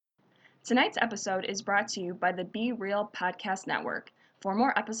Tonight's episode is brought to you by the Be Real Podcast Network. For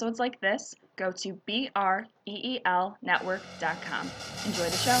more episodes like this, go to BREELnetwork.com. Enjoy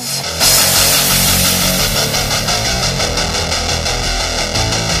the show.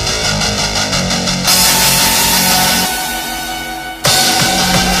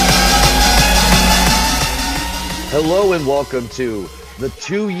 Hello and welcome to the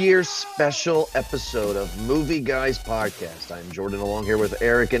 2-year special episode of Movie Guys Podcast. I'm Jordan along here with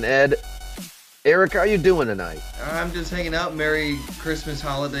Eric and Ed. Eric, how are you doing tonight? I'm just hanging out. Merry Christmas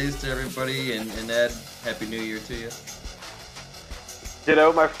holidays to everybody, and Ed, Happy New Year to you.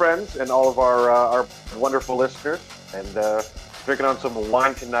 Ditto, my friends, and all of our wonderful listeners. And drinking on some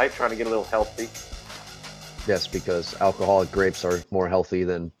wine tonight, trying to get a little healthy. Yes, because alcoholic grapes are more healthy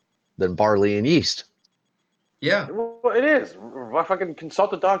than barley and yeast. Yeah. Well, it is. I fucking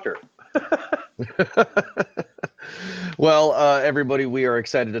consult a doctor. Well, everybody, we are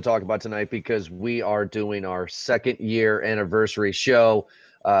excited to talk about tonight because we are doing our 2nd year anniversary show.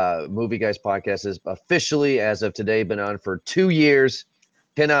 Movie Guys Podcast is officially, as of today, been on for 2 years.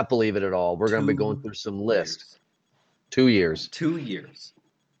 Cannot believe it at all. We're going to be going through some lists. 2 years. 2 years.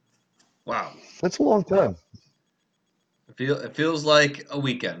 Wow. That's a long time. It feels like a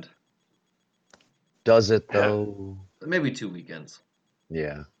weekend. Does it, though? Maybe 2 weekends.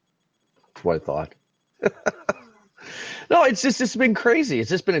 Yeah. That's what I thought. No, it's been crazy. It's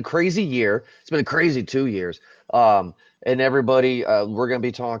just been a crazy year. It's been a crazy 2 years. And everybody, we're going to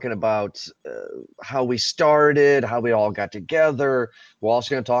be talking about how we started, how we all got together. We're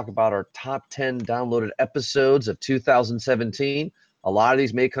also going to talk about our top 10 downloaded episodes of 2017. A lot of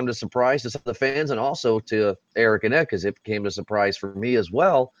these may come to surprise to some of the fans and also to Eric and Ed, because it came a surprise for me as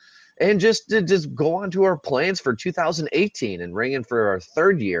well. And just go on to our plans for 2018 and ring in for our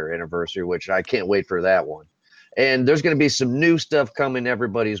 3rd year anniversary, which I can't wait for that one. And there's going to be some new stuff coming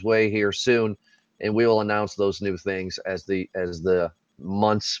everybody's way here soon, and we will announce those new things as the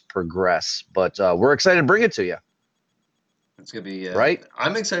months progress. But we're excited to bring it to you. It's gonna be right.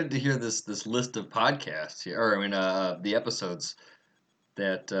 I'm excited to hear this list of podcasts here, or the episodes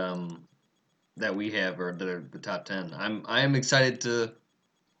that that we have, or that are the top 10. I am excited to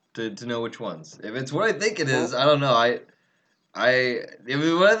know which ones. If it's what I think it is, I don't know. If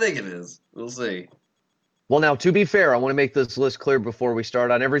it's what I think it is, we'll see. Well, now, to be fair, I want to make this list clear before we start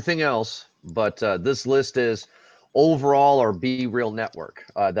on everything else. But this list is overall our Be Real Network.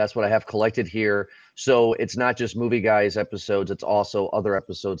 That's what I have collected here. So it's not just Movie Guys episodes. It's also other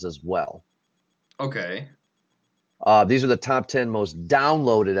episodes as well. Okay. These are the top 10 most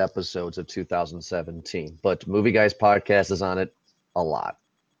downloaded episodes of 2017. But Movie Guys Podcast is on it a lot.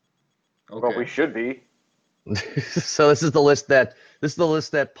 Okay. Well, we should be. So this is the list that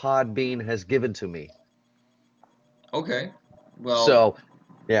Podbean has given to me. Okay. Well. So,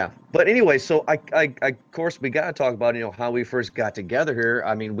 yeah. But anyway, so I of course we got to talk about how we first got together here.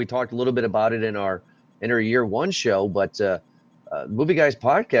 I mean, we talked a little bit about it in our year 1 show, but Movie Guys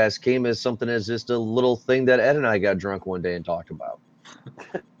Podcast came as something as just a little thing that Ed and I got drunk one day and talked about.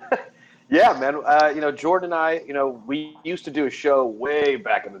 Yeah, man. Jordan and I, we used to do a show way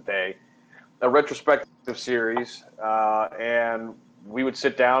back in the day, a retrospective series, and we would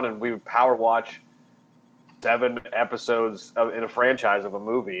sit down and we would power watch 7 episodes in a franchise of a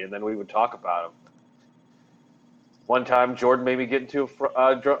movie, and then we would talk about them. One time, Jordan made me get into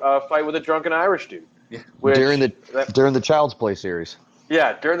a fight with a drunken Irish dude. Yeah. During the Child's Play series.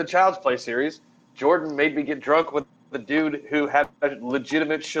 Yeah, during the Child's Play series, Jordan made me get drunk with the dude who had a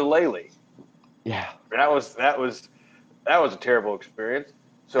legitimate shillelagh. Yeah. That was a terrible experience.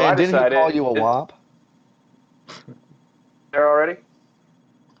 So and I decided. Didn't he call you a wop? There already?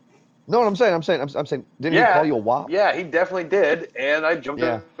 No, I'm saying. Didn't he call you a wop? Yeah, he definitely did. And I jumped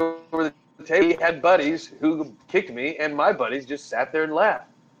over the table. He had buddies who kicked me, and my buddies just sat there and laughed.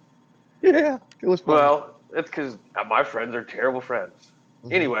 Yeah, it was fun. Well, it's because my friends are terrible friends.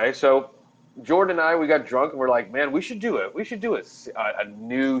 Mm-hmm. Anyway, so Jordan and I, we got drunk, and we're like, man, we should do it. We should do a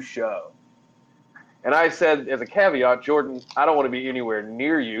new show. And I said, as a caveat, Jordan, I don't want to be anywhere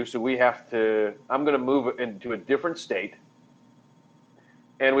near you, so I'm going to move into a different state.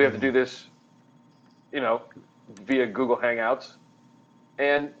 And we have to do this, via Google Hangouts.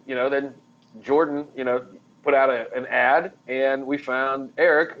 And, then Jordan, put out an ad, and we found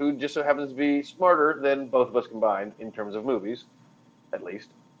Eric, who just so happens to be smarter than both of us combined in terms of movies, at least.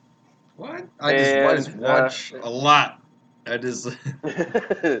 What? I just watch a lot. I just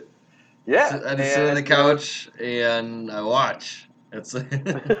yeah. I just sit on the couch and I watch. It's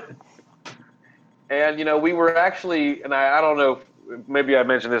and we were actually, and I don't know, maybe I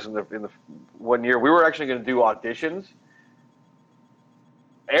mentioned this in the one year, we were actually going to do auditions.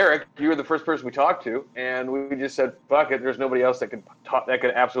 Eric, you were the first person we talked to, and we just said, "Fuck it." There's nobody else that could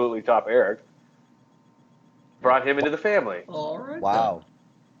absolutely top Eric. Brought him into the family. All right. Wow.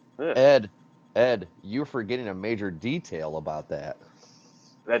 Yeah. Ed, you're forgetting a major detail about that.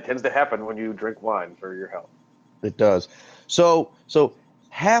 That tends to happen when you drink wine for your health. It does. So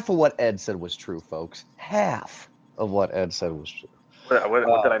half of what Ed said was true, folks. Half of what Ed said was true.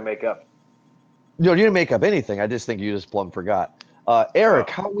 What did I make up? No, you didn't make up anything. I just think you just plumb forgot. Eric,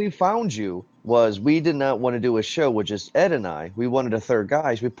 how we found you was we did not want to do a show with just Ed and I. We wanted a third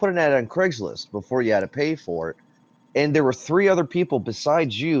guy. So we put an ad on Craigslist before you had to pay for it. And there were 3 other people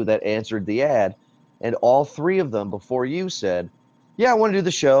besides you that answered the ad. And all 3 of them before you said, yeah, I want to do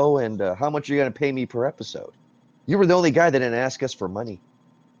the show. And how much are you going to pay me per episode? You were the only guy that didn't ask us for money.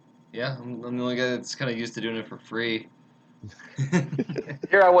 Yeah, I'm the only guy that's kind of used to doing it for free.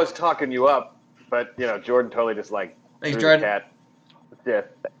 Here I was talking you up, but Jordan totally just like Thanks, threw Jordan. the cat. Yeah.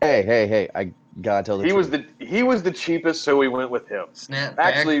 Hey! I gotta tell the truth. He was the cheapest, so we went with him. Snap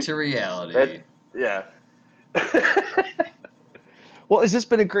Actually, back to reality. Yeah. Well, has this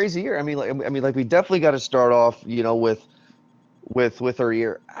been a crazy year? I mean, we definitely got to start off, with our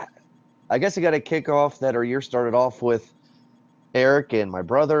year. I guess I got to kick off that our year started off with Eric and my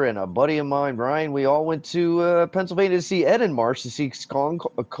brother and a buddy of mine, Brian. We all went to Pennsylvania to see Ed in March to see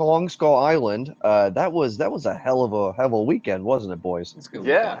Kong Skull Island. That was a hell of a weekend, wasn't it, boys? That's a good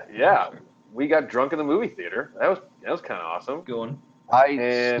Yeah, weekend. yeah. We got drunk in the movie theater. That was kind of awesome. Good one.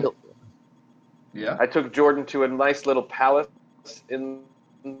 Yeah. I took Jordan to a nice little palace in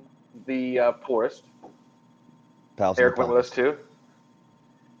the forest. Eric went with us too.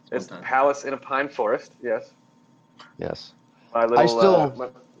 It's a palace in a pine forest. Yes. Yes. My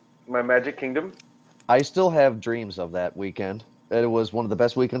little my magic kingdom. I still have dreams of that weekend. It was one of the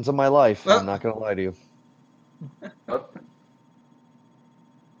best weekends of my life. I'm not gonna lie to you.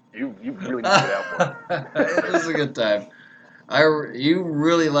 You really need to get out more. It was a good time. You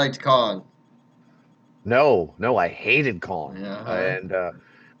really liked Kong. No, I hated Kong. Uh-huh. And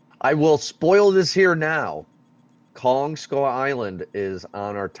I will spoil this here now. Kong Skull Island is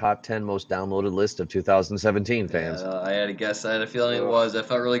on our top 10 most downloaded list of 2017 fans. Yeah, I had a guess. I had a feeling it was. I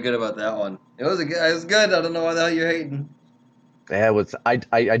felt really good about that one. It was good. I don't know why the hell you're hating. Yeah, it was.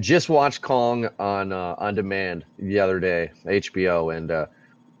 I just watched Kong on demand the other day, HBO, and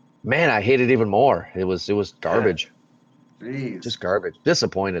man, I hated it even more. It was garbage. Jeez. Just garbage.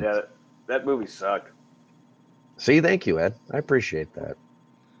 Disappointed. Yeah, that movie sucked. See, thank you, Ed. I appreciate that.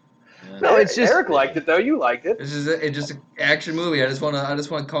 Yeah. No, it's just Eric liked it though. You liked it. It's just an action movie. I just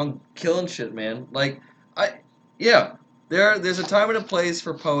want Kong killing shit, man. There's a time and a place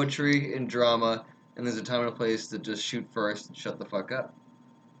for poetry and drama, and there's a time and a place to just shoot first and shut the fuck up.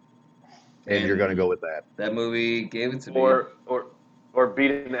 And you're gonna go with that. That movie gave it to me. Or beat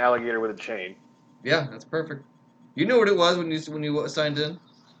an alligator with a chain. Yeah, that's perfect. You knew what it was when you signed in.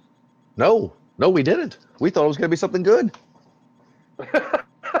 No, we didn't. We thought it was gonna be something good.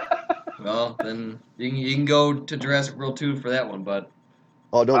 Well, then you can go to Jurassic World 2 for that one, bud.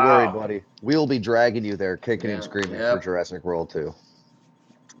 Oh, don't worry, buddy. We'll be dragging you there, kicking and screaming for Yep. Jurassic World 2.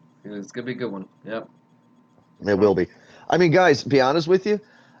 It's gonna be a good one. Yep. It will be. I mean, guys, be honest with you.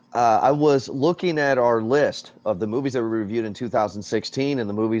 I was looking at our list of the movies that were reviewed in 2016 and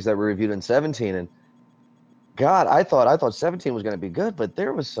the movies that were reviewed in 17, and God, I thought 17 was going to be good, but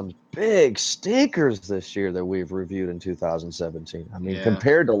there was some big stinkers this year that we've reviewed in 2017. I mean,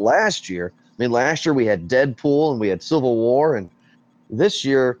 compared to last year. I mean, last year we had Deadpool and we had Civil War, and this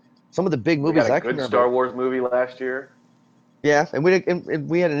year some of the big movies We got I a can good remember. Star Wars movie last year. Yeah, and we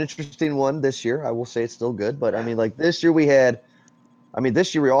had an interesting one this year. I will say it's still good, but I mean, like this year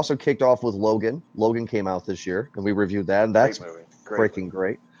this year we also kicked off with Logan. Logan came out this year, and we reviewed that, and that's Great movie. freaking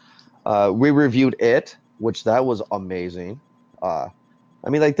great. We reviewed It, which that was amazing. I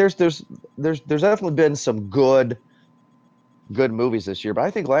mean, like there's definitely been some good movies this year, but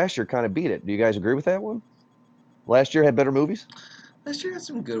I think last year kind of beat it. Do you guys agree with that one? Last year had better movies? Last year had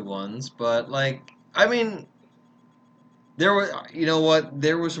some good ones, but there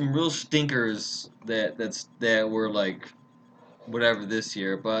were some real stinkers that were like whatever this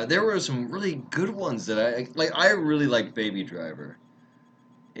year, but there were some really good ones that I really liked Baby Driver.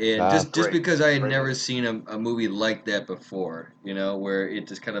 And just Great. because I had Great never movie. seen a movie like that before, where it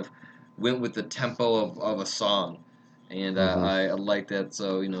just kind of went with the tempo of a song. And I like that.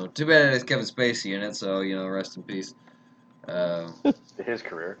 So, too bad it's Kevin Spacey in it, so, rest in peace. His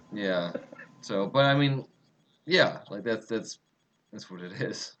career. Yeah. So, but I mean, yeah, like that's what it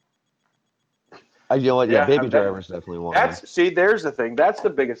is. You know what? Yeah, Yeah, Baby Driver is definitely one. There's the thing. That's the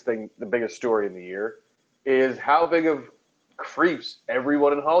biggest thing. The biggest story in the year is how big of creeps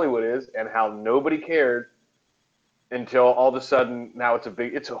everyone in Hollywood is, and how nobody cared until all of a sudden now it's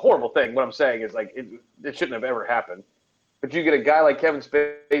a horrible thing. What I'm saying is like it shouldn't have ever happened. But you get a guy like Kevin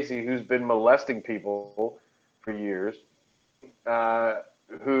Spacey who's been molesting people for years,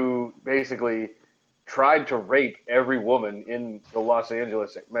 who basically tried to rape every woman in the Los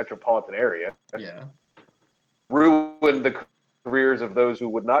Angeles metropolitan area. Yeah. Ruined the careers of those who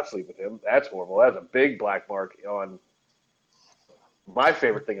would not sleep with him. That's horrible. That's a big black mark on my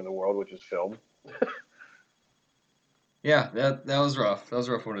favorite thing in the world, which is film. Yeah, that was rough. That was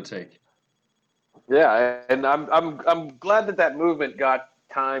a rough one to take. Yeah, and I'm glad that movement got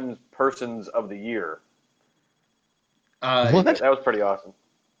Times Persons of the Year. What? That was pretty awesome.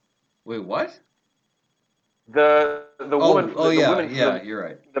 Wait, what? The woman. Oh the yeah, women, yeah, you're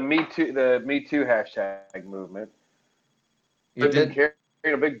right. The Me Too hashtag movement. It They've been did.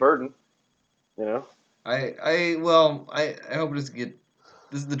 carrying a big burden, you know. I hope it doesn't get.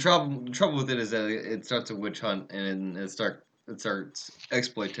 This the trouble. The trouble with it is that it starts a witch hunt and it starts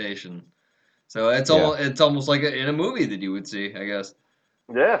exploitation. So it's almost like in a movie that you would see, I guess.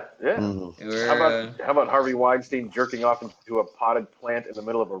 Yeah. Mhm. Where, How about Harvey Weinstein jerking off into a potted plant in the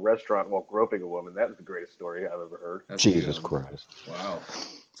middle of a restaurant while groping a woman? That was the greatest story I've ever heard. that's a Jesus good one. Christ. Wow.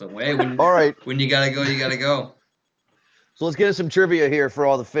 So hey, when All right. when you gotta go, you gotta go. So let's get into some trivia here for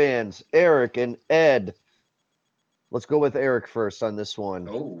all the fans. Eric and Ed. Let's go with Eric first on this one.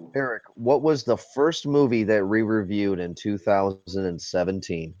 Oh, Eric, what was the first movie that we reviewed in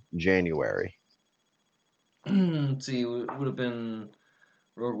 2017, January? let's see. It would have been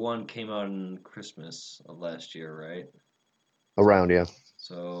Rogue One came out in Christmas of last year, right? Around, yeah.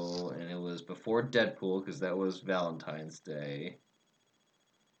 So, and it was before Deadpool because that was Valentine's Day.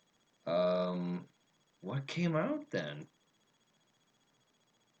 What came out then?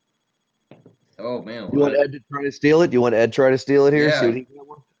 Oh man, You want Ed to try to steal it? You want Ed to try to steal it here? Yeah. See what he got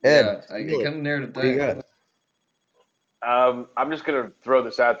one? Ed, yeah, I steal it. kind of narrowed it What do you down. got? I'm just gonna throw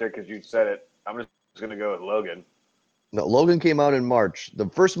this out there because you said it. I'm just gonna go with Logan. No, Logan came out in March. The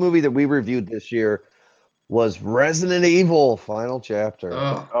first movie that we reviewed this year was Resident Evil Final Chapter.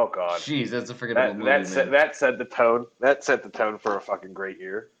 Oh God, jeez, that's a forgettable movie, man. that set the tone. That set the tone for a fucking great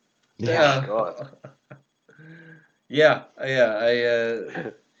year. Yeah. God. yeah,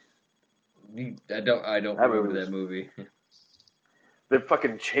 I don't That remember movie that movie. The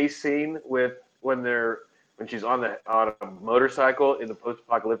fucking chase scene with when she's on a motorcycle in the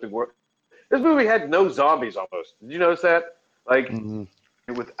post-apocalyptic world. This movie had no zombies almost. Did you notice that? Like Mhm.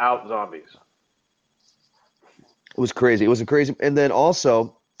 without zombies. It was crazy. It was a crazy. And then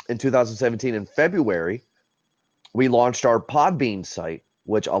also in 2017, in February, we launched our Podbean site,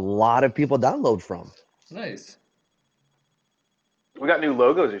 which a lot of people download from. Nice. We got new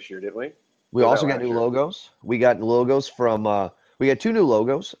logos this year, didn't we? We Or also that got last new year? logos. We got logos from. We got two new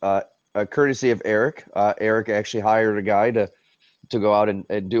logos, courtesy of Eric. Eric actually hired a guy to go out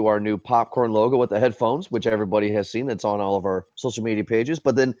and do our new popcorn logo with the headphones, which everybody has seen. That's on all of our social media pages.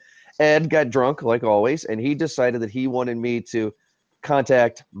 But then Ed got drunk, like always, and he decided that he wanted me to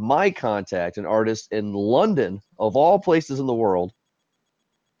contact an artist in London, of all places in the world,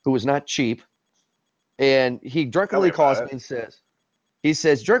 who was not cheap. And he drunkenly Tell me calls about me and says,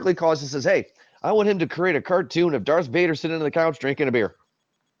 hey, I want him to create a cartoon of Darth Vader sitting on the couch drinking a beer.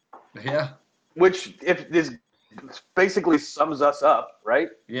 Yeah, Which, if this basically sums us up, right?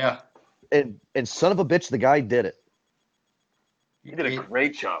 yeah. And son of a bitch, the guy did it. You did a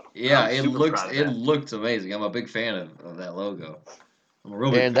great job. Yeah, I'm it super looks proud of it that. looks amazing. I'm a big fan of that logo. I'm a real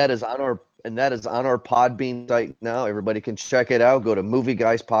big And that is on our Podbean site now. Everybody can check it out. Go to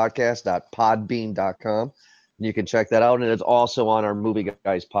movieguyspodcast.podbean.com. And you can check that out. And it's also on our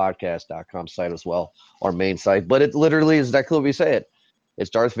movieguyspodcast.com site as well, our main site. But it literally is exactly what we say it. It's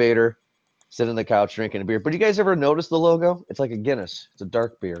Darth Vader sitting on the couch drinking a beer. But you guys ever notice the logo? It's like a Guinness. It's a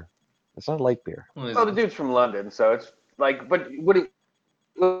dark beer. It's not light beer. Well, the dude's from London, so it's like, but he's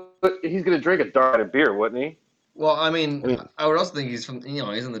going to drink a dark beer, wouldn't he? Well, I mean, I mean- I would also think he's from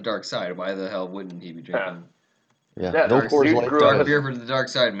he's on the dark side. Why the hell wouldn't he be drinking Yeah. Yeah, No dark Coors dude Light. grew dark up- beer for the dark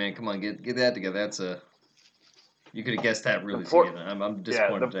side, man? Come on, get that together. That's a you could have guessed that really poor- soon. I'm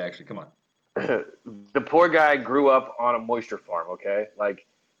disappointed actually. Come on. The poor guy grew up on a moisture farm, okay? Like,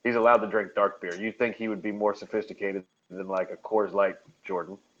 he's allowed to drink dark beer. You'd think he would be more sophisticated than, like, a Coors Light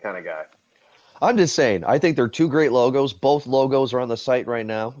Jordan kind of guy. I'm just saying, I think they're two great logos. Both logos are on the site right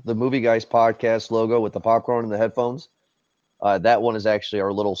now. The Movie Guys podcast logo with the popcorn and the headphones. That one is actually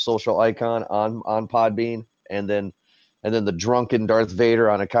our little social icon on Podbean, and then the drunken Darth Vader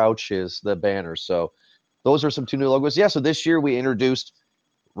on a couch is the banner. So those are some two new logos. Yeah. So this year we introduced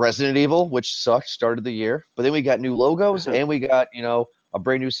Resident Evil, which sucked, started the year. But then we got new logos and we got, a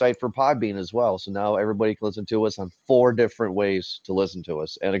brand new site for Podbean as well. So now everybody can listen to us on 4 different ways to listen to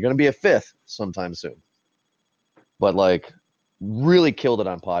us. And they're going to be a 5th sometime soon. But like really killed it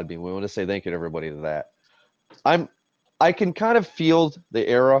on Podbean. We want to say thank you to everybody to that. I can kind of feel the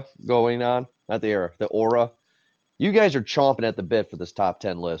era going on. Not the era, the aura. You guys are chomping at the bit for this top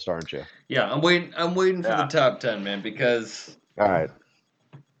 10 list, aren't you? Yeah, I'm waiting for Yeah. the top 10, man, because All right.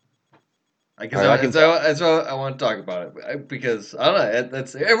 Because All right, I can tell. that's why I want to talk about it. Because I don't know,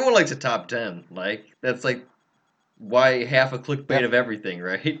 that's everyone likes a top 10. Like that's like why half a clickbait Yeah. of everything,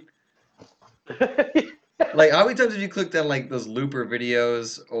 right? Like how many times have you clicked on like those Looper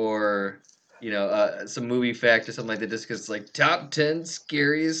videos or some movie fact or something like that just because it's like top 10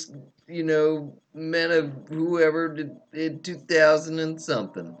 scariest men of whoever did in 2000 and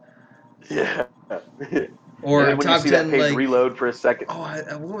something, Yeah. or And then when you top see 10 that page like reload for a second.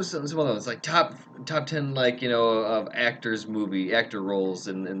 what was some of those like top 10 like of actor roles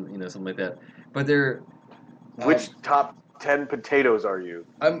and something like that, but they're Which top 10 potatoes are you?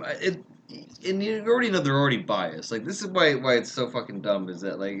 and you already know they're already biased. Like this is why it's so fucking dumb is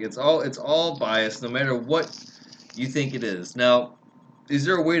that like it's all biased no matter what you think it is. Now, is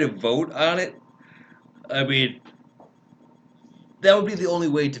there a way to vote on it? I mean, that would be the only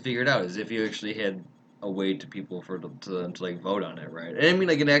way to figure it out is if you actually had a way to people to like vote on it, right? And I mean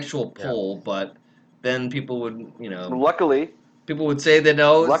like an actual Yeah. poll, but then people would Luckily, people would say that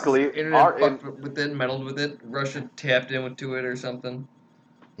no, it's Luckily, internet fucked with it, meddled with it, Russia tapped into it or something.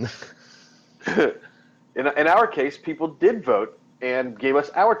 in our case, people did vote and gave us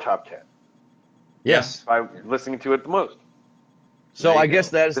our top 10 Yes. by listening to it the most. So There you I guess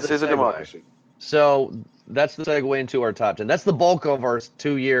go. that is This the is a segue. democracy. So that's the segue into our top 10. That's the bulk of our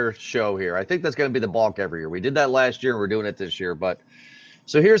 2-year show here. I think that's going to be the bulk every year. We did that last year and we're doing it this year. But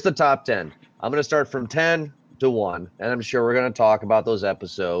so here's the top 10. I'm going to start from 10 to 1. And I'm sure we're going to talk about those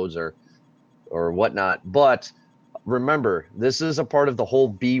episodes or whatnot. But remember, this is a part of the whole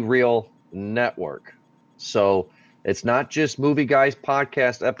Be Real network. So it's not just Movie Guys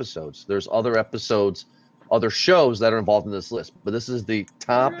podcast episodes. There's other episodes, other shows that are involved in this list. But this is the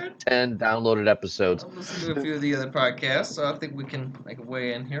top Alright. 10 downloaded episodes. I've listened to a few of the other podcasts, so I think we can make a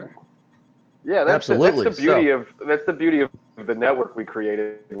way in here. Yeah, that's Absolutely. the beauty of the network we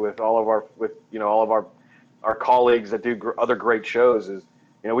created with all of our colleagues that do other great shows. Is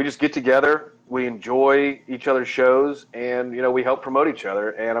we just get together, we enjoy each other's shows, and we help promote each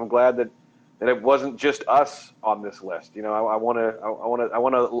other. And I'm glad that it wasn't just us on this list. I want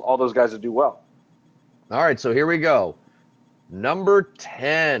all those guys to do well. All right, so here we go. Number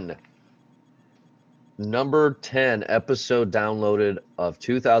 10 episode downloaded of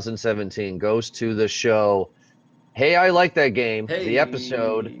 2017 goes to the show Hey, I Like That Game. Hey, The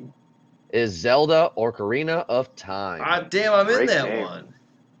episode is Zelda Ocarina of Time. Ah, damn, I'm in Great that name. one.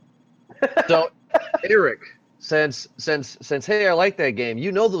 So, Eric, since Hey, I Like That Game,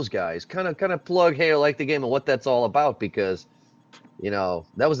 you know those guys. Kind of plug Hey, I Like the Game and what that's all about because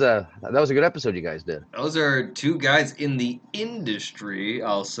that was a good episode you guys did. Those are two guys in the industry,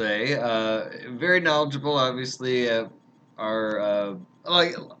 I'll say. Very knowledgeable, obviously. Are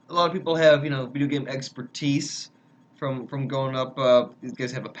like a lot of people have, video game expertise from growing up. These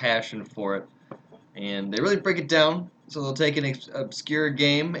guys have a passion for it, and they really break it down. So they'll take an obscure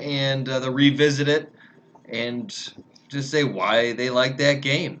game and they'll revisit it and just say why they like that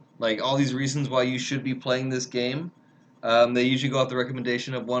game. Like all these reasons why you should be playing this game. They usually go off the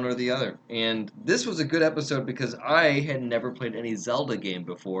recommendation of one or the other. And this was a good episode because I had never played any Zelda game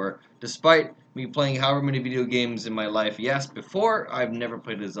before, despite me playing however many video games in my life. Yes, before, I've never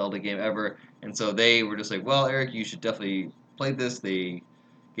played a Zelda game ever. And so they were just like, well, Eric, you should definitely play this. They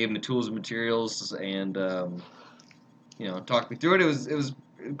gave me the tools and materials and, talked me through it. It was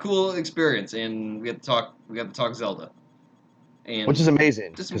a cool experience, and we got to talk Zelda. And Which is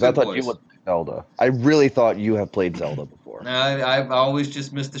amazing just some because I good thought boys. you would play Zelda. I really thought you have played Zelda before. I've always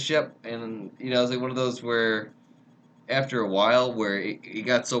just missed the ship, and it was like one of those where, after a while, where it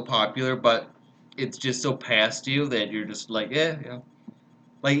got so popular, but it's just so past you that you're just like, yeah.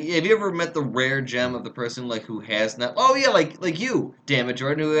 Like, have you ever met the rare gem of the person like who has not? Oh yeah, like you, damn it,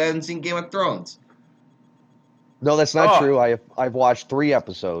 Jordan, who hasn't seen Game of Thrones. No, that's not Oh. true. I've watched 3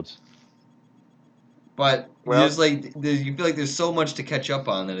 episodes. But Well- there's like you feel like there's so much to catch up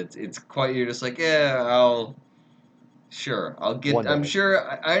on that it's quite. You're just like, yeah, I'll get. One I'm day.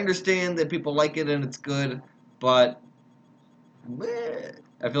 sure I understand that people like it and it's good, but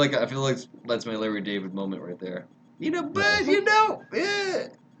I feel like that's my Larry David moment right there. But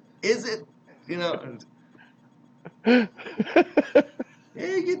is it?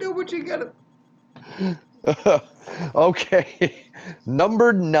 Hey, you know what you gotta. Okay.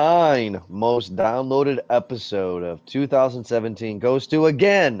 Number 9 most downloaded episode of 2017 goes to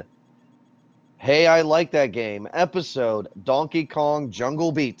again. Hey, I like that game. Episode Donkey Kong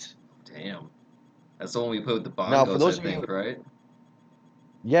Jungle Beat. Damn. That's the one we put with the Now, for bongos, I those of think, you, right?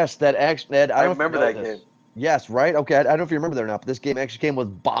 yes, that actually, Ed, I I don't know if you remember know that this. game. Yes, right? Okay, I don't know if you remember that or not, but this game actually came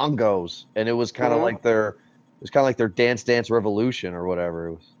with bongos, and it was kind of Mhm. like their Dance Dance Revolution or whatever.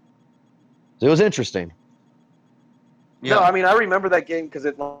 It was interesting. No, Yeah, I mean I remember that game because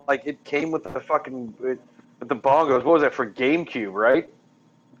it came with the with the bongos. What was that for GameCube, right?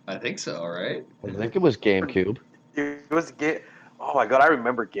 I think so, right? I think it was GameCube. It was game. Oh my god, I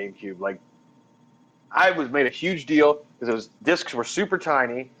remember GameCube. Like I was made a huge deal because those discs were super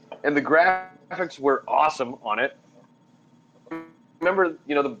tiny and the graphics were awesome on it. Remember,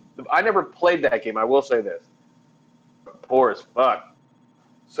 I never played that game. I will say this: poor as fuck.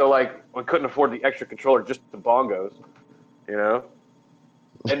 So like, we couldn't afford the extra controller, just the bongos. You know,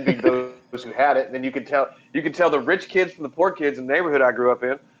 envied those who had it. And then you could tell the rich kids from the poor kids in the neighborhood I grew up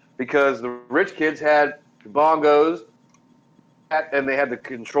in, because the rich kids had bongos and they had the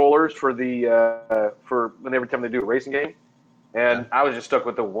controllers for for when every time they do a racing game. And I was just stuck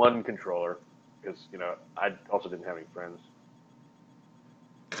with the one controller because I also didn't have any friends.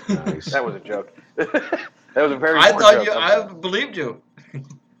 Nice. That was a joke. That was a very I poor thought joke. you. I'm I sorry. believed you.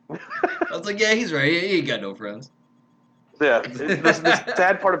 I was like, yeah, he's right. He ain't got no friends. Yeah. The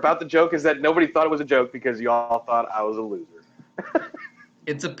sad part about the joke is that nobody thought it was a joke because you all thought I was a loser.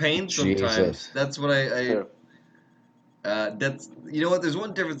 It's a pain sometimes. Jesus. That's what Yeah. that's you know what. There's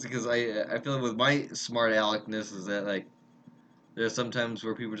one difference because I feel like with my smart aleckness is that like there's sometimes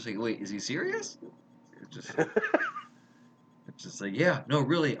where people are just like, wait, is he serious? It's just it's just like, yeah, no,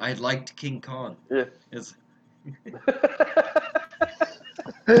 really, I liked King Kong. Yeah. It's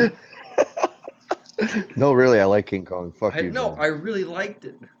No, really, I like King Kong. Fuck I you, no, John. I really liked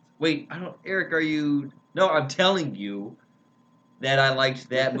it. Wait, I don't. Eric, are you? No, I'm telling you that I liked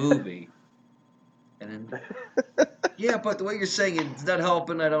that movie. And then yeah, but the way you're saying it's not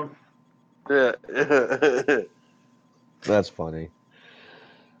helping. I don't. Yeah. That's funny.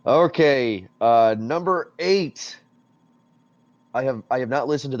 Okay, number 8. I have not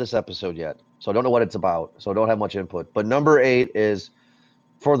listened to this episode yet, so I don't know what it's about. So I don't have much input. But number 8 is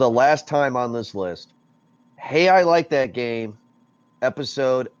for the last time on this list. Hey, I like that game.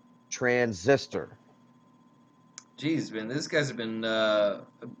 Episode Transistor. Jeez, man, these guys have been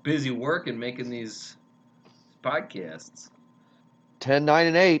busy working making these podcasts. 10, 9,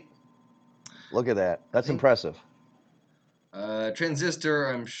 and 8. Look at that. I That's think impressive. Transistor.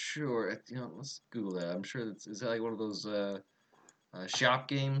 I'm sure. Let's Google that. I'm sure is that like one of those shop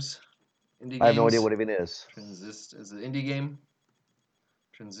games, indie I have no idea games. what it even is. Transistor is it an indie game?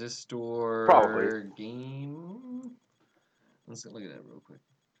 Probably. Transistor game. Let's look at that real quick.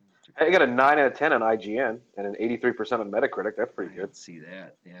 I got a 9 out of 10 on IGN and an 83% on Metacritic. That's pretty I good. can see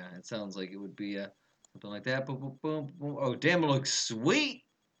that. Yeah, it sounds like it would be something like that. Boom, boom, boom, boom. Oh, damn! It looks sweet.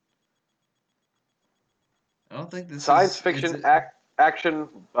 I don't think this Science is fiction it. action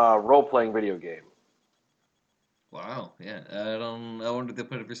role playing video game. Wow. Yeah. I wonder if they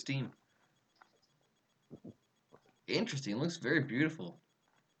put it for Steam. Interesting. It looks very beautiful.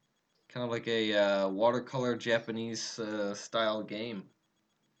 Kind of like a watercolor Japanese style game.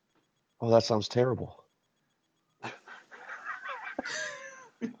 Oh, that sounds terrible.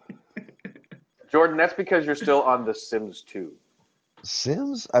 Jordan, that's because you're still on The Sims 2.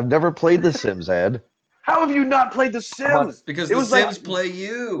 Sims? I've never played The Sims, Ed. How have you not played The I'm on, Sims? Because It The was like, Sims play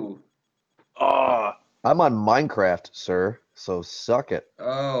you. oh, I'm on Minecraft, sir. So suck it.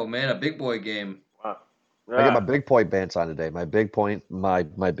 Oh man, a big boy game. wow. I got my Ah. big point pants on today. My big boy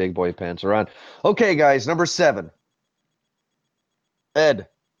pants are on. Okay, guys, number 7. Ed.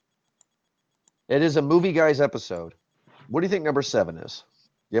 It is a movie guys episode. What do you think number 7 is?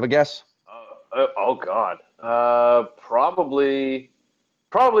 You have a guess? Oh God. Probably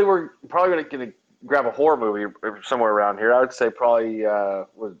we're probably gonna grab a horror movie or somewhere around here. I would say probably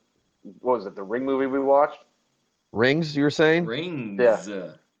what was it, the Ring movie we watched? Rings, you were saying? Rings.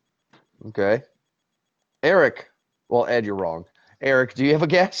 Yeah. Okay. Eric. Well, Ed, you're wrong. Eric, do you have a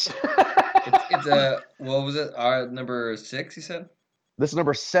guess? It's what was it? Number 6, you said? This is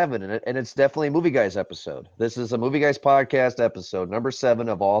number 7, and it's definitely a movie guys episode. This is a movie guys podcast episode, number 7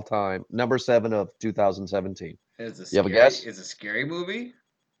 of all time, number 7 of 2017. You have a guess? It's a scary movie?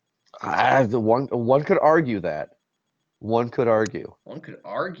 The one could argue that. One could argue. One could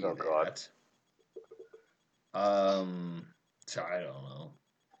argue Oh, God. that. So I don't know.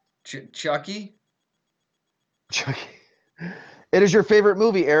 Chucky? Chucky. It is your favorite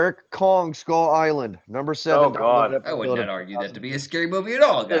movie, Eric. Kong Skull Island, number 7. Oh, God. downloaded I would episode not of argue that to be a scary movie at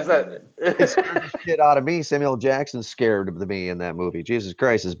all. Is Goddamn that? it! It scared the shit out of me. Samuel Jackson scared me in that movie. Jesus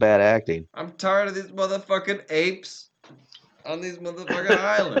Christ, it's bad acting. I'm tired of these motherfucking apes on these motherfucking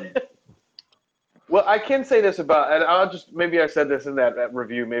island. Well, I can say this about, and maybe I said this in that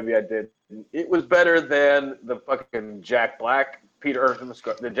review, maybe I did. It was better than the fucking Jack Black,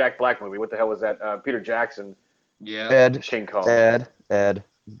 the Jack Black movie. What the hell was that? Peter Jackson, Yeah. Ed, King Kong. Ed,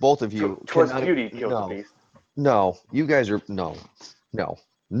 both of you. Twas cannot- beauty killed the beast. No, you guys are no.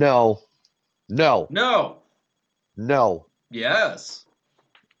 Yes.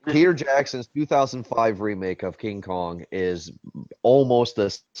 Peter Jackson's 2005 remake of King Kong is almost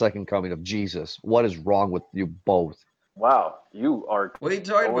the second coming of Jesus. What is wrong with you both? Wow, you are What are you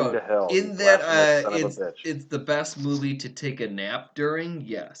talking going about? to hell. In you that, blasphemous son of a bitch. it's the best movie to take a nap during.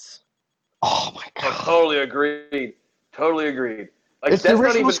 Yes. Oh my I god! totally agreed. Totally agreed. Like It's the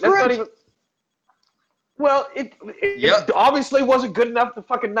original script. Well, it Yep. obviously wasn't good enough the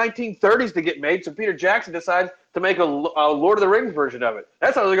fucking 1930s to get made, so Peter Jackson decided to make a Lord of the Rings version of it.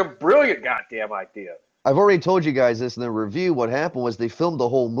 That sounds like a brilliant goddamn idea. I've already told you guys this in the review. What happened was they filmed the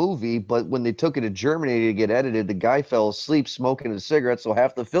whole movie, but when they took it to Germany to get edited, the guy fell asleep smoking a cigarette, so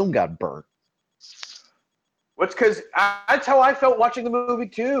half the film got burnt. What's because that's how I felt watching the movie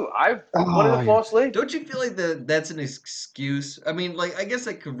too. I wanted to fall asleep. Don't you feel like that's an excuse? I mean, like, I guess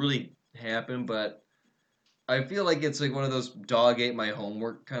that could really happen, but I feel like it's like one of those dog ate my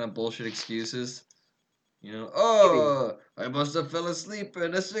homework kind of bullshit excuses. You know, oh, I must have fell asleep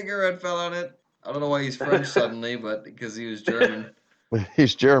and a cigarette fell on it. I don't know why he's French suddenly, but because he was German.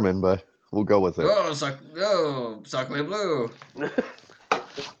 He's German, but we'll go with it. Oh, sacre bleu.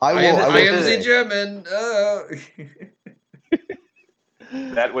 I I am will the say, German.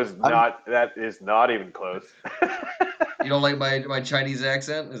 That is not even close. You don't like my Chinese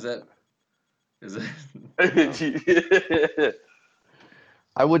accent? Is that?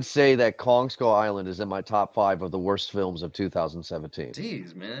 I would say that Kong Skull Island is in my top 5 of the worst films of 2017.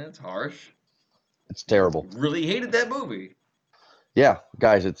 Jeez, man, it's harsh. It's terrible. Really hated that movie. Yeah,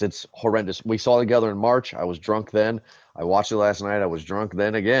 guys, it's horrendous. We saw it together in March. I was drunk then. I watched it last night. I was drunk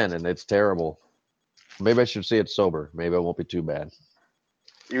then again, and it's terrible. Maybe I should see it sober. Maybe it won't be too bad.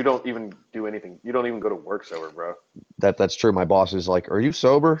 You don't even do anything. You don't even go to work sober, bro. That's true. My boss is like, "Are you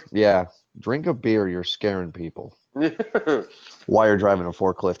sober?" Yeah. Drink a beer. You're scaring people. While you're driving a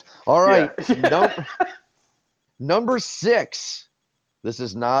forklift. All right. Yeah. Number 6. This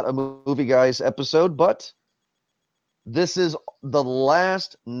is not a movie guys episode, but this is the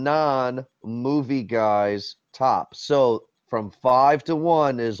last non-movie guys top. So from 5 to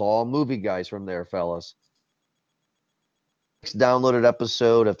 1 is all movie guys from there, fellas. Next downloaded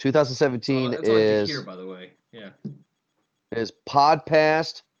episode of 2017 that's all I can is hear, by the way. Yeah. is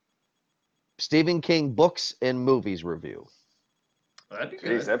Podpast Stephen King books and movies review. That'd be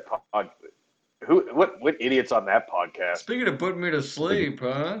good. Jeez, that what idiots on that podcast? Speaking of putting me to sleep,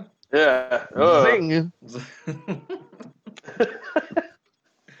 huh? Yeah. Zing.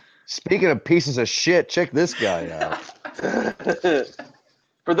 Speaking of pieces of shit, check this guy out.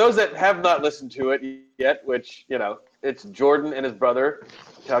 For those that have not listened to it yet, which, it's Jordan and his brother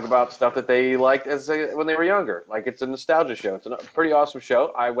talk about stuff that they liked when they were younger. Like, it's a nostalgia show. It's a pretty awesome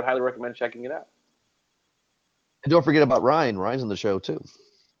show. I would highly recommend checking it out. And don't forget about Ryan. Ryan's on the show too.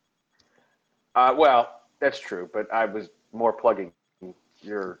 Well, that's true, but I was more plugging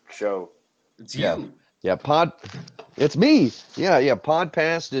your show. It's Yeah. you. Yeah, it's me. Yeah.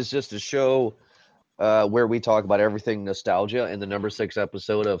 Podpast is just a show where we talk about everything nostalgia. And the number 6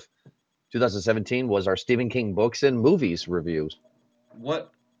 episode of 2017 was our Stephen King books and movies reviews.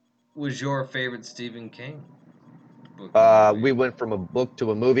 What was your favorite Stephen King book? We went from a book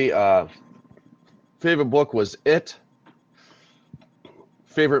to a movie. Favorite book was It.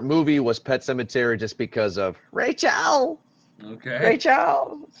 Favorite movie was Pet Sematary just because of Rachel. Okay.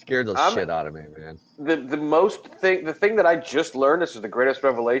 Rachel scared the shit out of me, man. The thing that I just learned, this is the greatest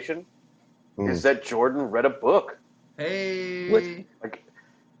revelation, is that Jordan read a book. Hey. What? Like,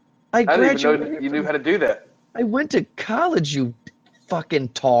 I didn't even know graduated you knew how to do that. I went to college, you fucking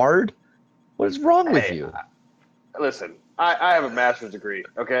tard. What is wrong with you? Listen, I have a master's degree,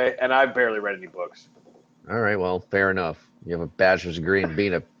 okay, and I barely read any books. All right, well, fair enough. You have a bachelor's degree in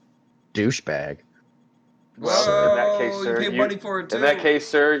being a douchebag. Well, in that case, sir, you pay money for it too. In that case,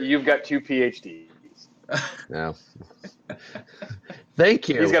 sir, you've got 2 PhDs. No. Thank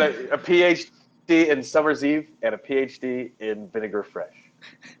you. He's got a PhD in Summer's Eve and a PhD in Vinegar Fresh.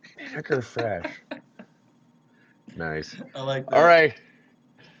 Vinegar Fresh. Nice. I like that.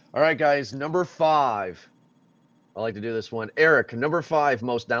 All right, guys. Number 5. I like to do this one. Eric, number 5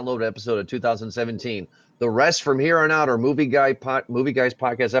 most downloaded episode of 2017. The rest from here on out are Movie Guys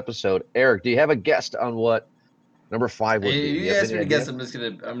podcast episode. Eric, do you have a guess on what number 5 would Hey, be? Do you you have asked any me to guess.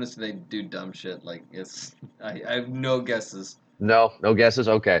 idea? I'm just gonna do dumb shit. Like I have no guesses. No guesses.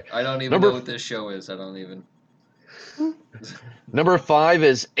 Okay. I don't even Number know what this show is. I don't even. Number 5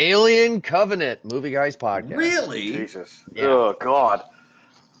 is Alien Covenant, Movie Guys podcast. Really? Jesus. Yeah. Oh God.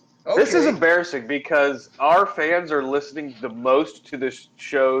 Okay. This is embarrassing because our fans are listening the most to the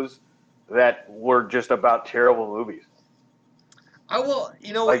shows that were just about terrible movies.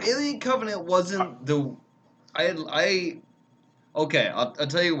 Like- Alien Covenant wasn't the. Okay, I'll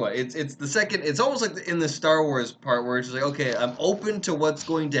tell you what. It's the second. It's almost like in the Star Wars part where it's just like, okay, I'm open to what's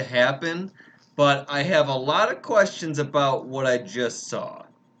going to happen, but I have a lot of questions about what I just saw.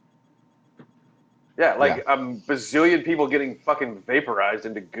 Yeah, like a bazillion people getting fucking vaporized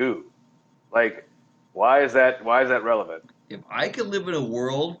into goo. Like, why is that relevant? If I could live in a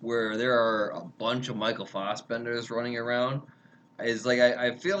world where there are a bunch of Michael Fassbenders running around, it's like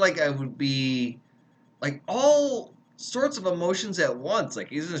I feel like I would be like all sorts of emotions at once. Like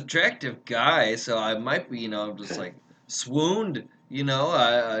he's an attractive guy, so I might be, just like swooned,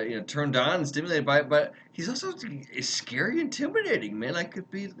 turned on and stimulated by it. But he's also scary, intimidating, man. I could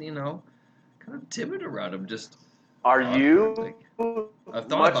be, kind of timid around him. Just Are awkward, you like- I've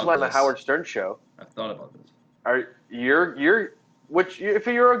thought much about like the this. Howard Stern show? I've thought about this. If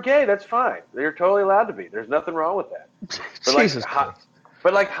you're a gay, that's fine. You're totally allowed to be. There's nothing wrong with that. But Jesus Christ.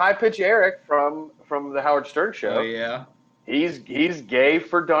 But High Pitch Eric from the Howard Stern show, Oh yeah. he's gay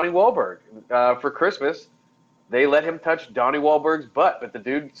for Donnie Wahlberg. For Christmas, they let him touch Donnie Wahlberg's butt, but the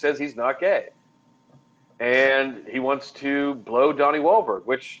dude says he's not gay, and he wants to blow Donnie Wahlberg,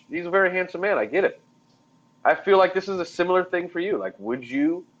 which he's a very handsome man. I get it. I feel like this is a similar thing for you. Like, would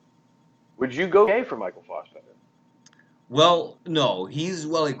you go gay for Michael Fassbender? Well, no, he's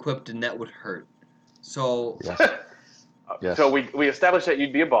well equipped, and that would hurt. So Yes. So we established that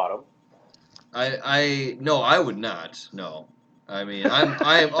you'd be a bottom. No, I would not. No, I mean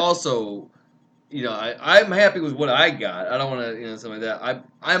I am also, I'm happy with what I got. I don't want to, something like that.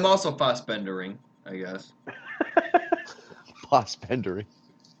 I'm also Fassbendering, I guess, Fassbendering.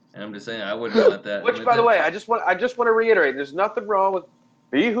 and I'm just saying I wouldn't let that. Which, by the way, I just want to reiterate: there's nothing wrong with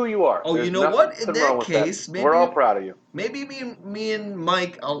be who you are. Oh, There's you know what? nothing In wrong that with that. case, maybe we're all proud of you. maybe me and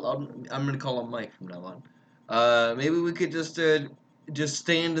Mike. I'm gonna call him Mike from now on. Maybe we could just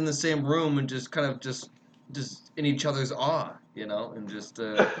stand in the same room and just kind of just in each other's awe, and just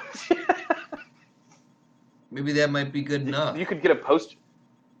maybe that might be good enough. You could get a poster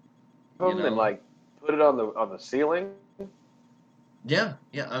You know? and like put it on the ceiling. Yeah.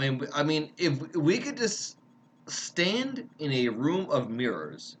 I mean, if we could just stand in a room of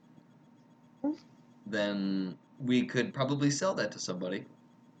mirrors, then we could probably sell that to somebody.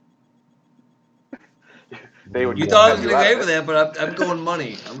 They would. You thought I was cut gonna out go of with it. that, but I'm going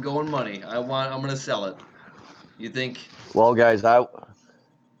money. I'm going money. I'm gonna sell it. You think? Well, guys, I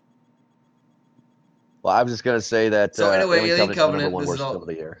was just gonna say that. So anyway, Alien Covenant's the Covenant, number one this worst is all- film of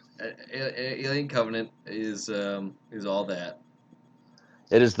the year. Alien Covenant is all that.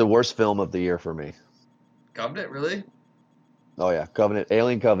 It is the worst film of the year for me. Covenant, really? Oh yeah,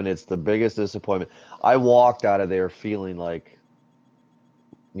 Alien Covenant's the biggest disappointment. I walked out of there feeling like,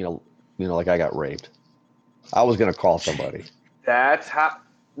 like I got raped. I was gonna call somebody. That's how.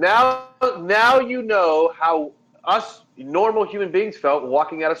 Now you know how us normal human beings felt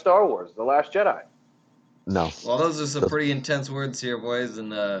walking out of Star Wars: The Last Jedi. No. Well, those are some pretty intense words here, boys,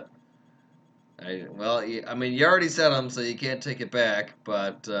 and I mean, you already said them, so you can't take it back.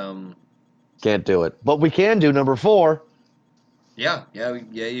 But Can't do it. But we can do number 4. yeah,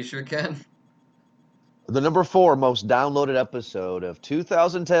 you sure can. The number 4 most downloaded episode of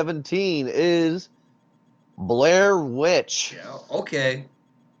 2017 is Blair Witch. Yeah, okay.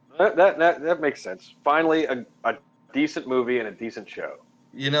 That makes sense. Finally, a decent movie and a decent show.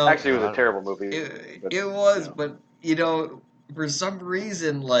 Actually, it was a terrible movie. It was, but for some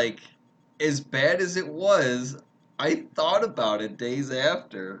reason, like as bad as it was, I thought about it days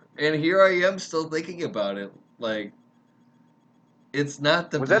after, and here I am still thinking about it. Like, it's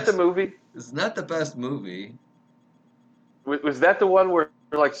not the Was best. that the movie? It's not the best movie. Was that the one where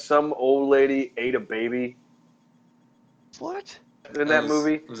like some old lady ate a baby What? in that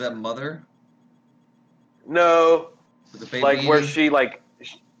movie? Was that Mother? No, With the baby like where eating?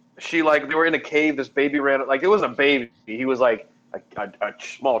 she they were in a cave. This baby ran like it was a baby. He was like a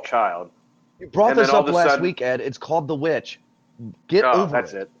small child. You brought And then this all up of a last sudden- week, Ed. It's called The Witch. Get Oh, over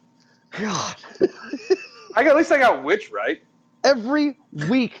that's it. it. God. At least I got Witch right. Every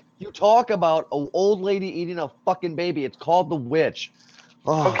week You talk about an old lady eating a fucking baby. It's called The Witch.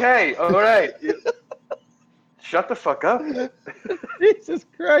 Oh, Okay, all right. Shut the fuck up. Jesus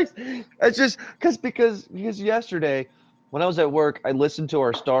Christ. It's just because yesterday when I was at work, I listened to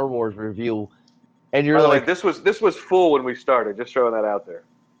our Star Wars review, and you're By the way, like, this was full when we started. Just throwing that out there.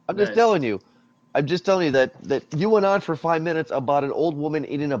 I'm just Nice. telling you. I'm just telling you that you went on for 5 minutes about an old woman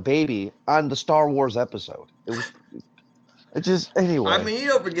eating a baby on the Star Wars episode. It just anyway. I mean, you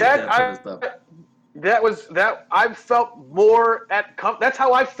don't forget that sort of stuff. That I felt more that's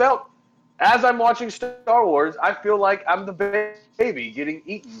how I felt as I'm watching Star Wars. I feel like I'm the baby getting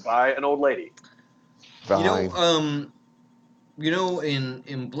eaten by an old lady. Fine.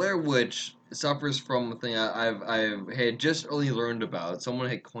 In Blair Witch suffers from a thing I've had just only learned about. Someone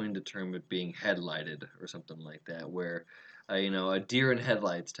had coined the term of being headlighted or something like that, where a deer in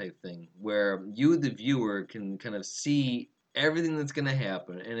headlights type thing, where you the viewer can kind of see everything that's going to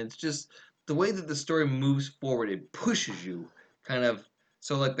happen, and it's just the way that the story moves forward. It pushes you kind of.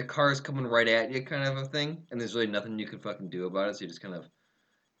 So like the car is coming right at you, kind of a thing, and there's really nothing you can fucking do about it. So you just kind of,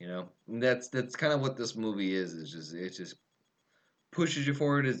 that's kind of what this movie is. It's just pushes you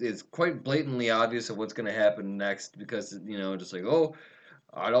forward. It's quite blatantly obvious of what's going to happen next because just like, oh,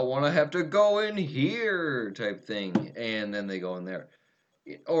 I don't want to have to go in here type thing, and then they go in there,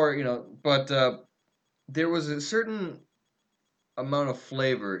 or but there was a certain amount of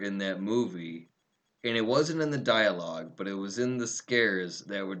flavor in that movie, and it wasn't in the dialogue, but it was in the scares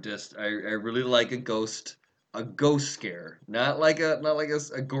that were just I really like a ghost scare, not like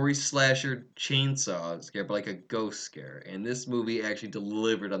a gory slasher chainsaw scare, but like a ghost scare. And this movie actually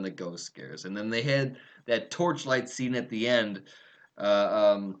delivered on the ghost scares. And then they had that torchlight scene at the end, uh,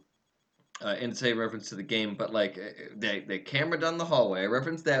 um, and say reference to the game, but like the camera down the hallway. I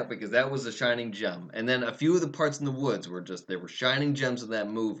referenced that because that was a shining gem. And then a few of the parts in the woods were they were shining gems of that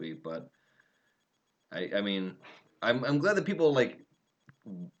movie. But I mean, I'm glad that people like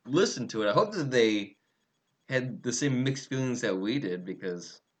listened to it. I hope that they had the same mixed feelings that we did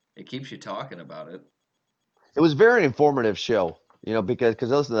because it keeps you talking about it. It was a very informative show,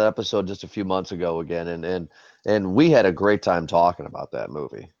 because I listened to that episode just a few months ago again, and we had a great time talking about that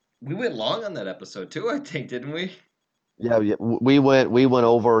movie. We went long on that episode too, I think, didn't we? Yeah, we went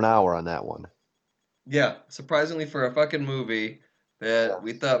over an hour on that one. Yeah, surprisingly for a fucking movie that Yeah.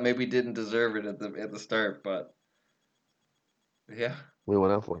 we thought maybe didn't deserve it at the start, but yeah. We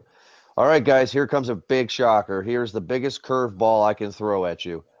went up for it. All right, guys, here comes a big shocker. Here's the biggest curveball I can throw at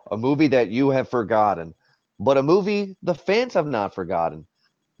you. A movie that you have forgotten, but a movie the fans have not forgotten.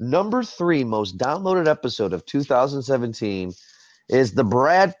 Number 3 most downloaded episode of 2017 is the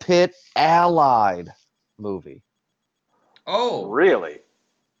Brad Pitt Allied movie. Oh, Really?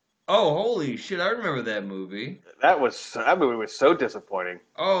 oh, holy shit! I remember that movie. That movie was so disappointing.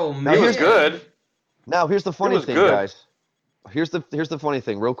 Oh Now, man, It was good. Now, here's the funny was thing, good. guys. Here's the funny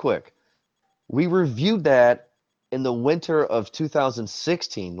thing, real quick. We reviewed that in the winter of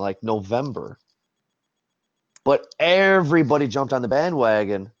 2016, like November. But everybody jumped on the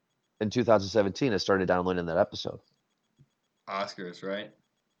bandwagon in 2017 and started downloading that episode, Oscars, right?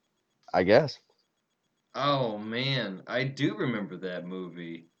 I guess. Oh man, I do remember that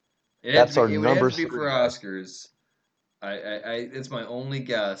movie. That's our It would have number to be 3, for guys. Oscars. It's my only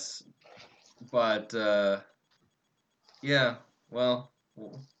guess, but yeah. Well,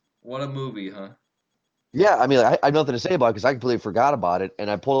 what a movie, huh? Yeah, I mean, I have nothing to say about it because I completely forgot about it. And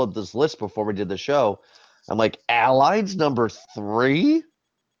I pulled up this list before we did the show. I'm like, Allied's number 3?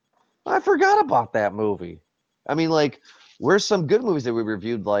 I forgot about that movie. I mean, like, where's some good movies that we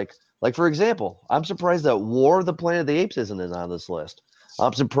reviewed? Like for example, I'm surprised that War of the Planet of the Apes isn't on this list.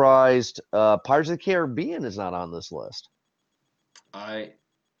 I'm surprised Pirates of the Caribbean is not on this list. I'm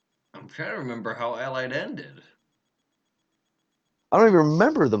trying to remember how Allied ended. I don't even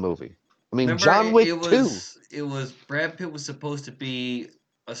remember the movie. I mean, Remember, John Wick 2. it was Brad Pitt was supposed to be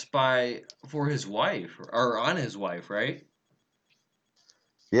a spy for his wife or on his wife, right?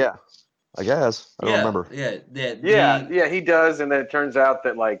 Yeah, I guess. I don't remember. Yeah, he does, and then it turns out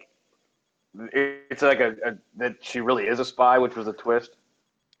that like it's like that she really is a spy, which was a twist.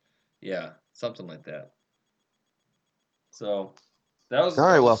 Yeah, something like that. So that was All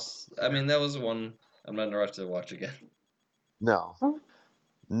right, well. I mean, that was one I'm not in a rush to watch again. No.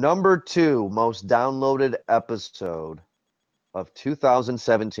 Number 2 most downloaded episode of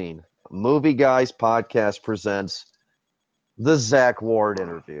 2017. Movie Guys Podcast presents the Zach Ward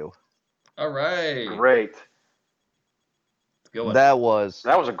interview. All right, Great. good one. That was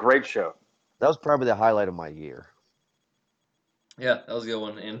a great show. probably the highlight of my year. Yeah, that was a good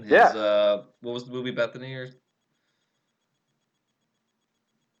one. And his Yeah. what was the movie, Bethany? Or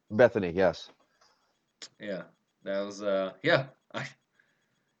Bethany, yes. Yeah, that was that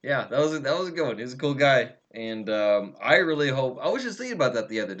was a good one. He's a cool guy, and I really hope. I was just thinking about that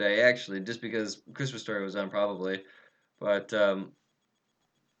the other day, actually, just because Christmas Story was on, probably, but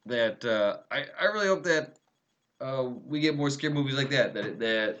that I really hope that we get more scare movies like that.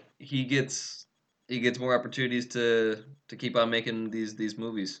 That he gets more opportunities to keep on making these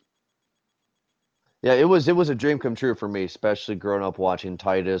movies. Yeah, it was a dream come true for me, especially growing up watching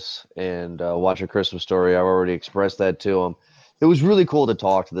Titus and watching Christmas Story. I've already expressed that to him. It was really cool to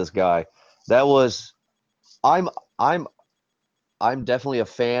talk to this guy. That was I'm I'm I'm definitely a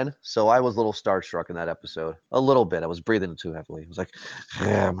fan, so I was a little starstruck in that episode. A little bit. I was breathing too heavily. I was like,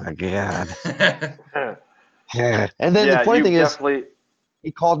 oh my God. And then the Yeah, funny thing is,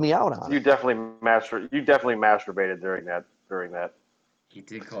 he called me out on it. you definitely masturbated during that. He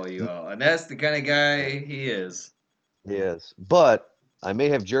did call you out, and that's the kind of guy he is. He is. But I may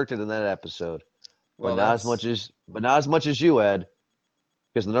have jerked it in that episode, but Well, not as much as you, Ed.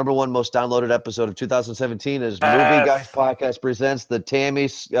 Because the number one most downloaded episode of 2017 is Movie Yes. Guys Podcast presents the Tammy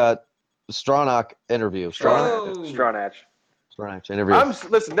Stronach interview. Whoa. Stronach. Stronach interview.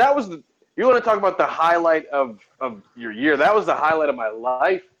 Listen. That was you want to talk about the highlight of your year? That was the highlight of my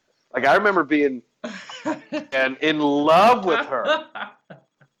life. Like I remember being in love with her.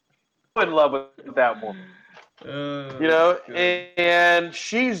 In love with that woman. You know, and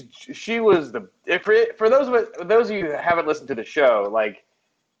she was for those of you who haven't listened to the show, like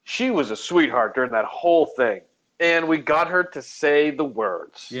she was a sweetheart during that whole thing, and we got her to say the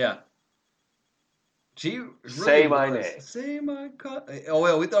words. Yeah. She really Say my was. name. Say my Oh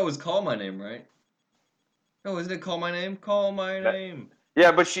well, we thought it was Call My Name, right? No, isn't it Call My Name? Call My Name.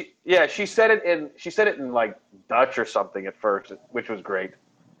 Yeah, but she said it in like Dutch or something at first, which was great.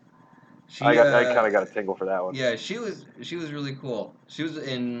 I kind of got a tingle for that one. Yeah, she was really cool. She was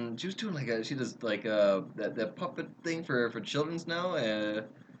doing like she does like that puppet thing for children's now.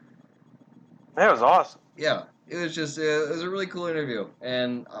 That was awesome. Yeah, it was just it was a really cool interview,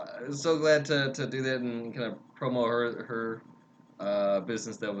 and I was so glad to do that and kind of promo her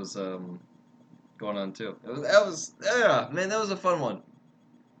business that was going on too. That was man, that was a fun one.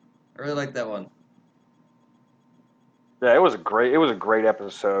 I really liked that one. Yeah, it was a great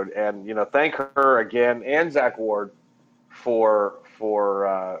episode, and thank her again and Zach Ward for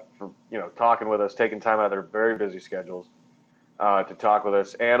talking with us, taking time out of their very busy schedules to talk with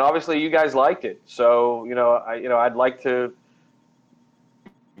us, and obviously you guys liked it. So I'd like to.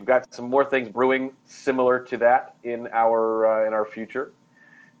 We've got some more things brewing similar to that in our future,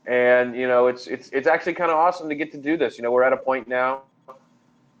 and it's actually kind of awesome to get to do this. We're at a point now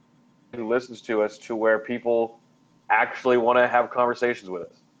who listens to us to where people actually want to have conversations with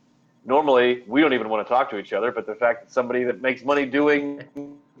us. Normally, we don't even want to talk to each other, but the fact that somebody that makes money doing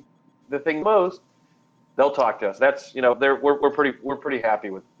the thing most, they'll talk to us. That's we're pretty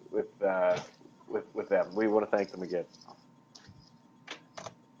happy with them. We want to thank them again.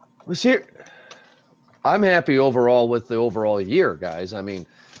 I'm happy overall with the overall year, guys. I mean,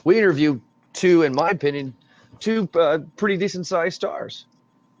 we interviewed two, in my opinion, pretty decent sized stars.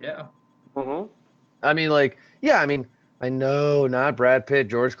 Yeah. Mm-hmm. I mean, I know not Brad Pitt,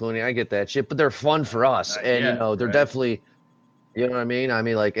 George Clooney. I get that shit, but they're fun for us, and they're right. definitely, you know what I mean. I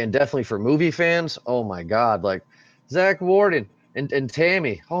mean, and definitely for movie fans. Oh my God, like Zach Warden and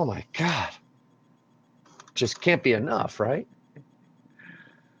Tammy. Oh my God, just can't be enough, right?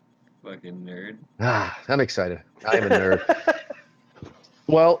 Fucking nerd. I'm excited. I am a nerd.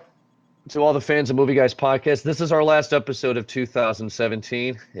 Well, to all the fans of Movie Guys Podcast, this is our last episode of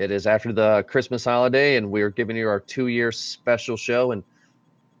 2017. It is after the Christmas holiday, and we're giving you our 2-year special show. And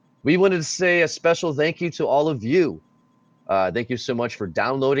we wanted to say a special thank you to all of you. Thank you so much for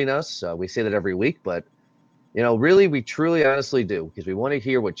downloading us. We say that every week, but really, we truly, honestly do, because we want to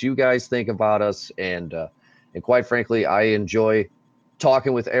hear what you guys think about us. And quite frankly, I enjoy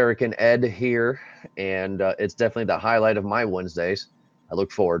talking with Eric and Ed here, and it's definitely the highlight of my Wednesdays. I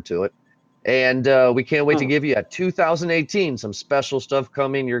look forward to it. And we can't wait to give you a 2018, some special stuff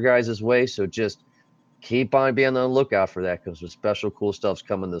coming your guys' way. So just keep on being on the lookout for that, because some special cool stuff's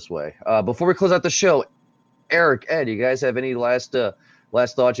coming this way. Before we close out the show, Eric, Ed, you guys have any last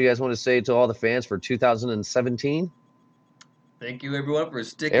thoughts you guys want to say to all the fans for 2017? Thank you, everyone, for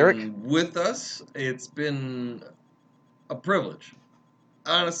sticking with us. It's been a privilege.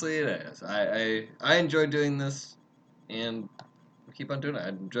 Honestly, it is. I enjoy doing this, and keep on doing it. I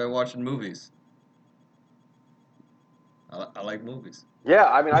enjoy watching movies. I like movies. Yeah,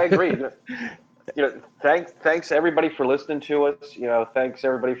 I mean, I agree. Thanks everybody for listening to us. Thanks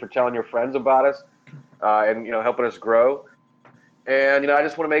everybody for telling your friends about us, and helping us grow. And I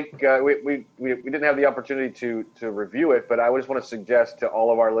just want to make we didn't have the opportunity to review it, but I just want to suggest to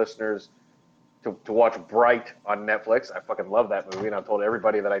all of our listeners to watch Bright on Netflix. I fucking love that movie, and I've told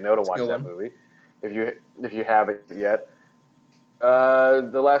everybody that I know to watch that movie. If you haven't yet, The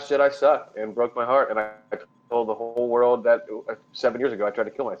Last Jedi sucked and broke my heart, and I told the whole world that 7 years ago I tried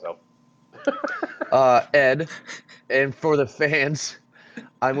to kill myself. Ed, and for the fans,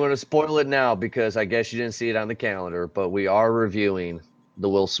 I'm going to spoil it now because I guess you didn't see it on the calendar, but we are reviewing the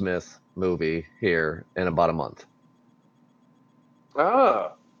Will Smith movie here in about a month.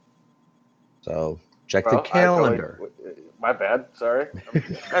 Oh. So check the calendar. My bad. Sorry.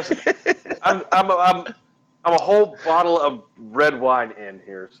 I'm a whole bottle of red wine in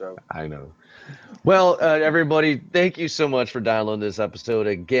here, so. I know. Well, everybody, thank you so much for downloading this episode.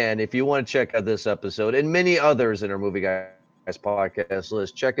 Again, if you want to check out this episode and many others in our Movie Guys podcast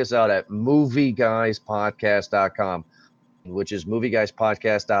list, check us out at movieguyspodcast.com, which is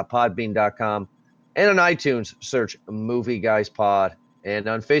movieguyspodcast.podbean.com. And on iTunes, search Movie Guys Pod. And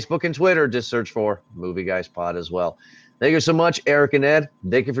on Facebook and Twitter, just search for Movie Guys Pod as well. Thank you so much, Eric and Ed.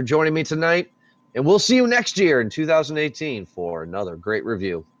 Thank you for joining me tonight. And we'll see you next year in 2018 for another great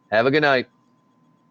review. Have a good night.